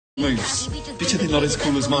Moves. Bet you they're not as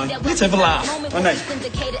cool as mine. Let's have a laugh. Oh, mate. What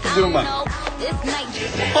you doing, mate?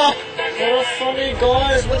 Oh, funny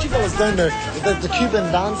guys. What you fellas don't know, the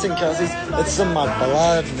Cuban dancing classes, it's in my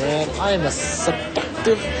blood, man. I am a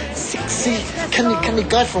seductive, sexy, candy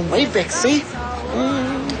guy from way back, see?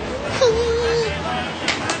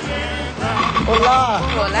 Hola.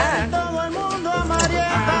 Hola.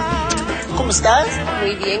 ¿Cómo estás?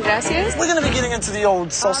 Muy bien, gracias. We're going to be getting into the old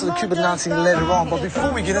salsa, the Cuban dancing later on, but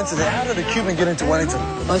before we get into that, how did a Cuban get into Wellington?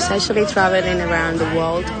 I was actually traveling around the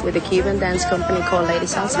world with a Cuban dance company called Lady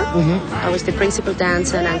Salsa. I was the principal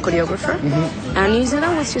dancer and choreographer. And New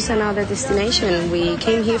Zealand was just another destination. We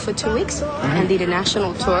came here for 2 weeks and did a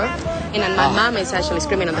national tour. And my mom is actually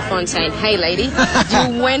screaming on the phone saying, "Hey, lady,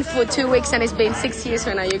 you went for 2 weeks and it's been 6 years,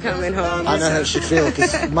 when are you coming home?" I know how she feels,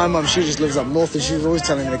 because my mum, she just lives up north and she's always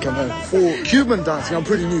telling me to come home. For Cuban dancing, I'm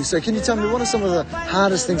pretty new, so can you tell me what are some of the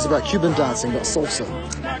hardest things about Cuban dancing, about salsa?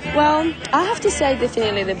 Well, I have to say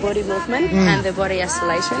definitely the body movement and the body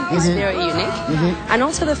isolation is very unique. And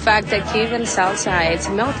also the fact that Cuban salsa, it's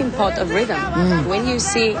a melting pot of rhythm. When you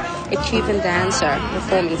see a Cuban dancer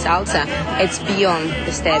performing salsa, it's beyond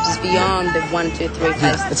the steps, it's beyond the 1, 2, 3, 5.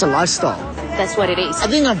 Yeah, it's a lifestyle. That's what it is. I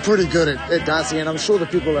think I'm pretty good at dancing, and I'm sure the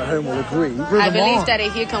people at home will agree. I believe that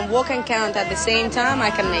if you can walk and count at the same time, I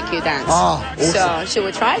can make you dance. Ah, awesome. So, should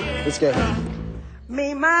we try? Let's go.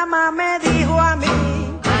 Mi mamá me dijo a mí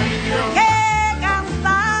que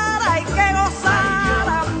cantara y que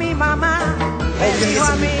gozara. Mi mamá Are we going to get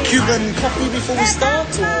some Cuban coffee before we start?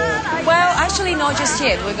 Or? Well, actually, not just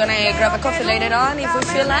yet. We're going to grab a coffee later on if we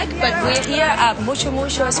feel like. But we're here at Mucho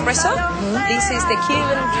Espresso. This is the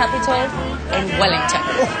Cuban capital in Wellington.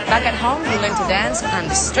 Back at home, you learn to dance on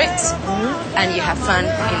the streets. And you have fun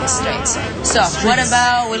in the streets. So, what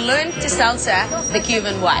about we learn to salsa the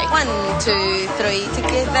Cuban way? 1, 2, 3,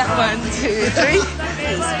 together. 1, 2, 3.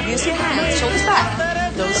 Use your hands, shoulders back.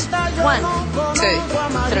 Those 1, 2,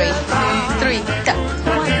 3, 3, go.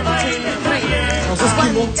 1, 2, 3.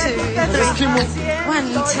 1, 2,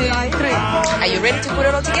 3. Are you ready to put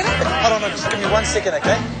it all together? Hold on, just give me 1 second,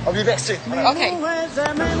 okay? I'll be back soon. Okay.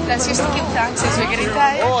 Let's just keep dancing as we're getting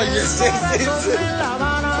tired. Oh, yes.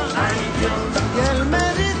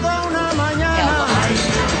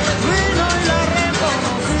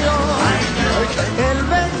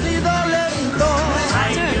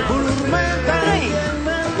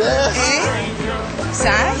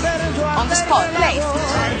 Side, on the spot, play.